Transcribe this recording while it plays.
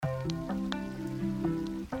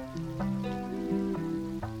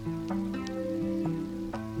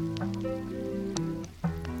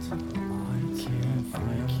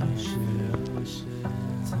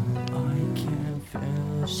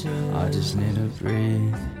just need to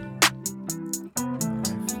breathe.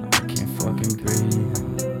 I can't fucking breathe.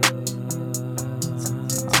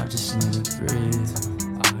 I just need to breathe.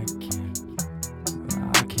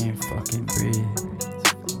 I can't fucking breathe.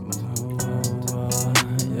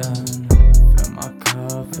 Yeah. Fill my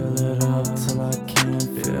cup, fill it up till I can't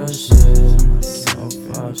feel shit. I'm so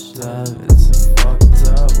fucked up, it's a fucked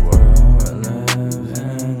up world we're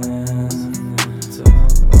living in.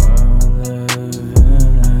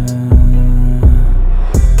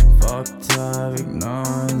 Fucked up,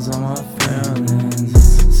 ignores all my feelings.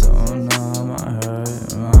 So numb, I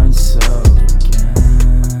hurt myself again.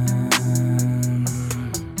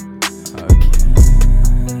 I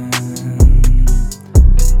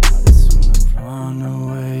just wanna run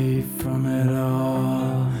away from it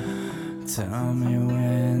all. Tell me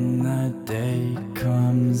when that day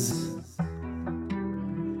comes.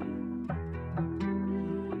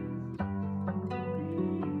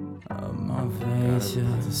 My face,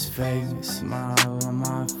 yeah, this fake smile on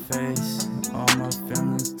my face. All my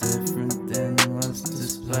feelings different than what's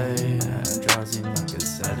displayed. I'm drowsy like a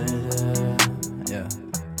sedative. Yeah,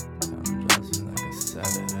 I'm drowsy like a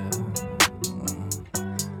sedative.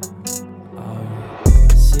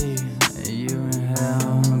 See you in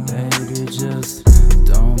hell, baby. Just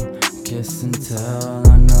don't kiss and tell.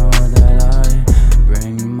 I know that I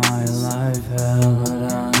bring my life hell,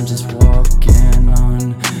 but I'm just walking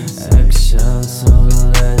on eggshells. So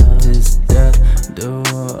let this death do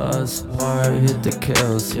us part. Hit the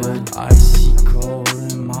kill switch. Icy cold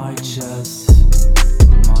in my chest.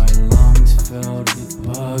 My lungs filled with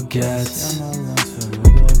baguettes.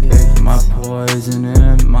 Pick my poison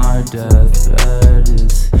in my deathbed.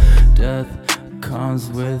 Is death comes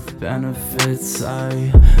with benefits.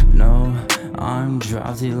 I know I'm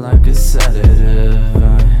drowsy like a sedative.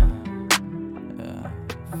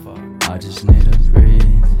 I just need a